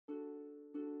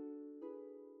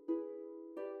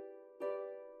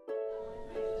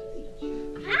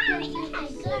I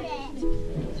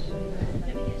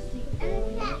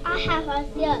have a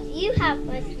seal. You have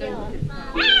a seal.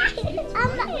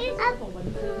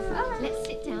 Let's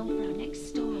sit down for our next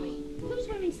story. Who's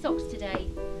wearing socks today?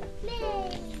 Me.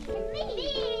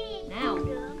 Now,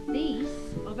 these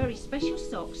are very special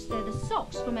socks. They're the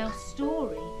socks from our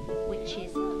story, which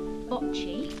is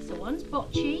Bocce. So one's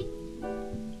Bocce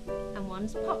and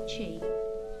one's Potchy.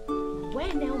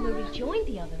 When Elmer rejoined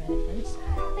the other elephants,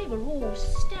 they were all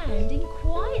standing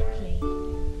quietly.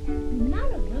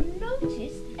 None of them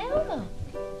noticed Elmer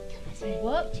as he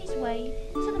worked his way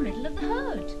to the middle of the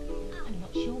herd. I'm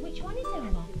not sure which one is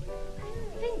Elmer.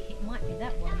 I think it might be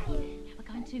that one. We're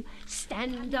going to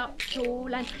stand up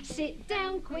tall and sit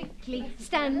down quickly.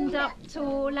 Stand up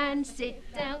tall and sit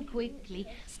down quickly.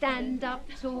 Stand up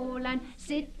tall and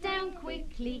sit down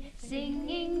quickly.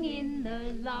 Singing in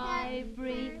the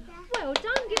library. Well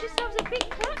done. Give yourselves a big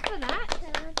clap for that.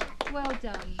 Well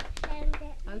done.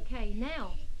 Okay,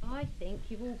 now, I think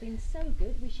you've all been so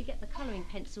good, we should get the colouring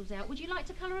pencils out. Would you like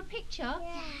to colour a picture?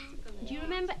 Yeah. Do you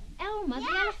remember Elmer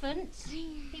the elephant?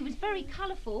 He was very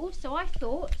colourful, so I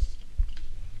thought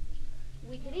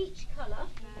we could each colour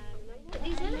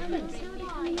these elephants. How are they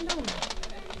coming along?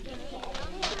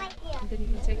 And then you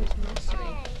can take them to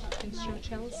nursery and show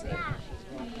Chelsea.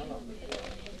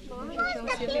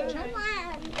 Chelsea a picture?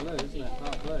 Blue, isn't it?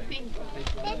 Dark blue.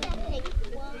 There's a pink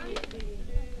one.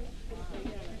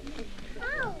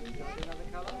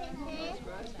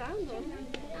 Found one.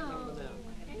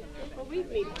 Well, we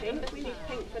need pink. We need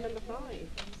pink for number 5.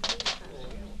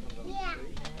 Yeah.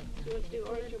 Do you want to do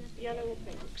orange or yellow or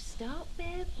pink? Book start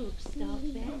bear,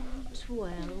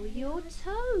 twirl your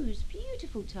toes.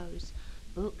 Beautiful toes.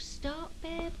 Book start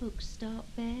bear,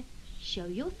 show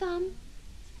your thumb.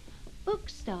 Book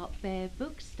start bear,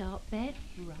 rub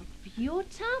your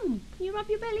tum. Can you rub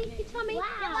your belly, your tummy?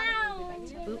 Wow.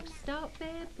 Book start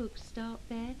bear,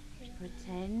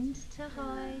 pretend to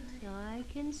hide, I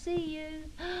can see you.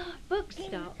 Book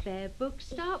start bear,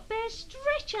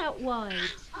 stretch out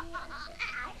wide.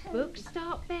 Book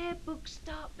start bear,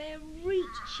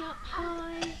 reach up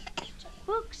high.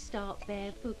 Book start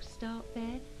bear,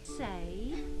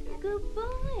 say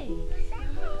goodbye.